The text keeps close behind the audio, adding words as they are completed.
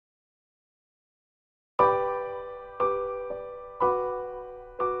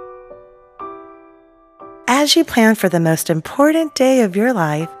As you plan for the most important day of your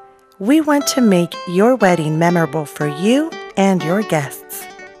life, we want to make your wedding memorable for you and your guests.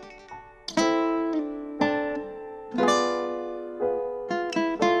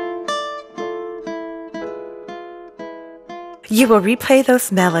 You will replay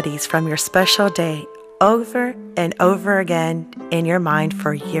those melodies from your special day over and over again in your mind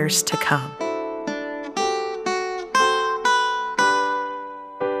for years to come.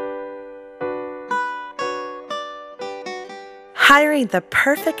 Hiring the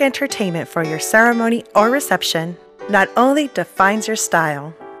perfect entertainment for your ceremony or reception not only defines your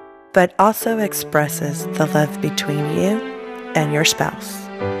style, but also expresses the love between you and your spouse.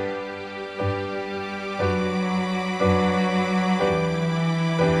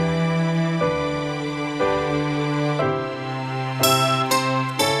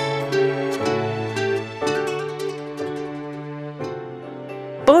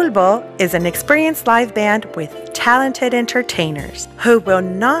 BULBO is an experienced live band with talented entertainers who will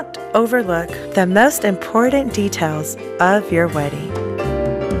not overlook the most important details of your wedding.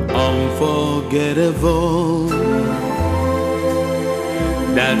 Unforgettable,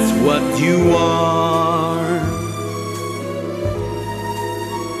 that's what you are.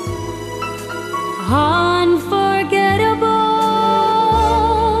 Unforgettable,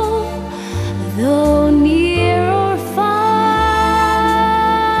 though near or far.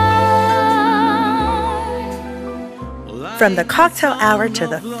 From the cocktail hour to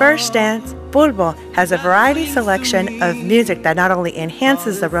the first dance, BULBO has a variety selection of music that not only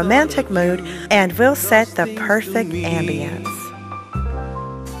enhances the romantic mood and will set the perfect ambience.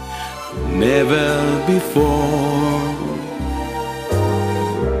 Never before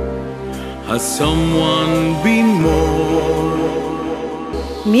has someone been more.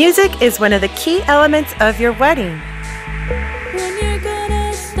 Music is one of the key elements of your wedding. When you're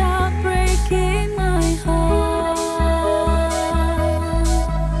gonna stop breaking my heart,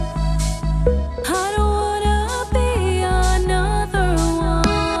 I don't wanna be another one.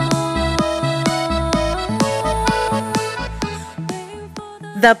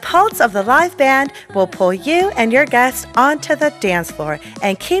 The pulse of the live band will pull you and your guests onto the dance floor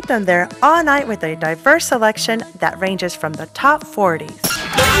and keep them there all night with a diverse selection that ranges from the top 40s.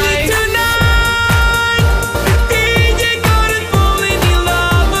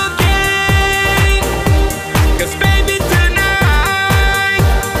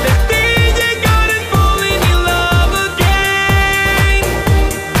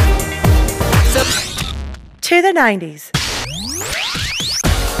 To the 90s.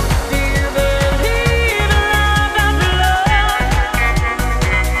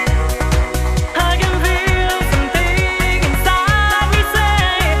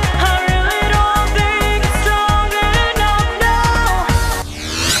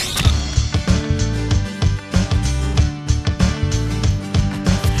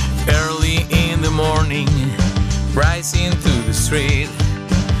 Rising through the street,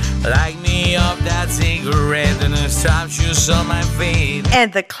 light me up that cigarette and the strap shoes on my feet.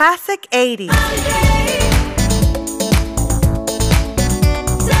 And the classic 80s.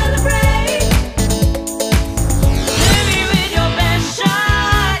 Celebrate. Hit me with your best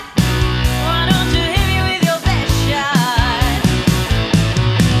shot. Why don't you hit me with your best shot?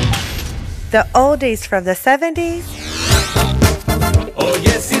 The oldies from the 70s. Oh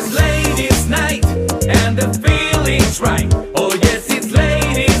yes, it's ladies' night and the feeling's right. Oh yes, it's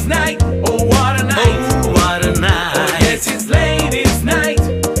ladies' night. Oh what a night. Oh what a night. Oh yes, it's ladies' night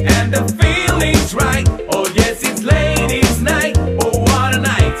and the feeling's right. Oh yes, it's ladies' night. Oh what a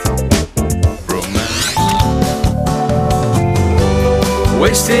night. Romance.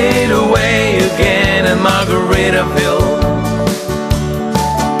 Wasted away again in Margaritaville,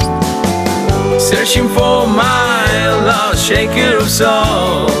 searching for my lost shaker of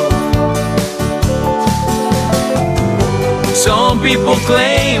soul. Some people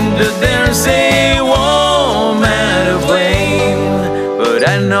claim that there's a woman to blame, but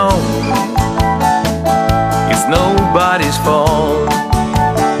I know it's nobody's fault.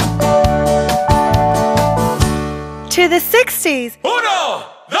 To the 60s. Uno,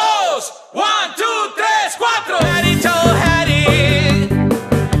 dos, 1, 2, 3, 4. Hattie told Hattie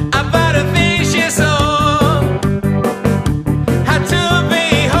about a thing she saw. Had to be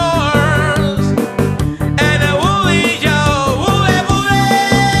hers, and a woolly Joe, woolly, woolly,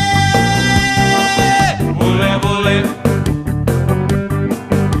 woolly, woolly,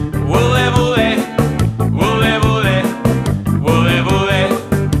 woolly, woolly, woolly, woolly, woolly.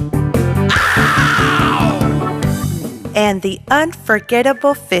 And the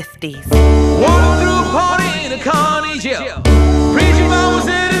unforgettable 50s. Walking through a party in a carny jail. Preaching mom was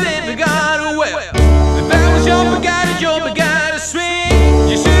in it and the God who well. The band was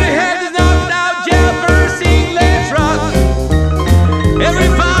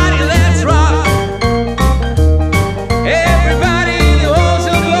Everybody, let's rock. Everybody in the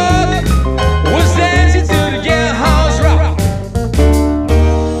wholesale club was dancing to the jailhouse rock.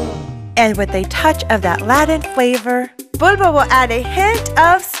 And with a touch of that Latin flavor, Bulbo will add a hint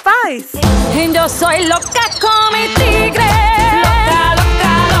of spice. Yo soy loca con mi tigre. Loca,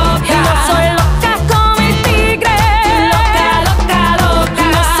 loca, loca. Yo soy loca con mi tigre. Loca, loca, loca.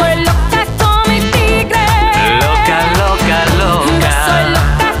 Yo soy loca con mi tigre. Loca, loca, loca. Yo soy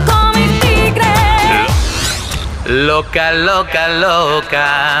loca con mi tigre. Loca, loca, loca.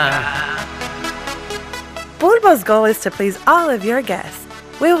 Bulbo's goal is to please all of your guests.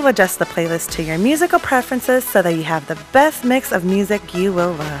 We will adjust the playlist to your musical preferences so that you have the best mix of music you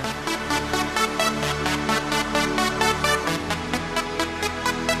will love.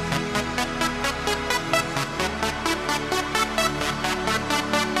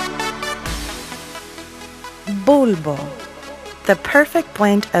 Bulbo, the perfect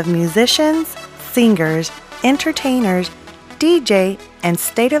blend of musicians, singers, entertainers, DJ, and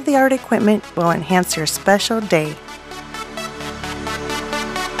state-of-the-art equipment will enhance your special day.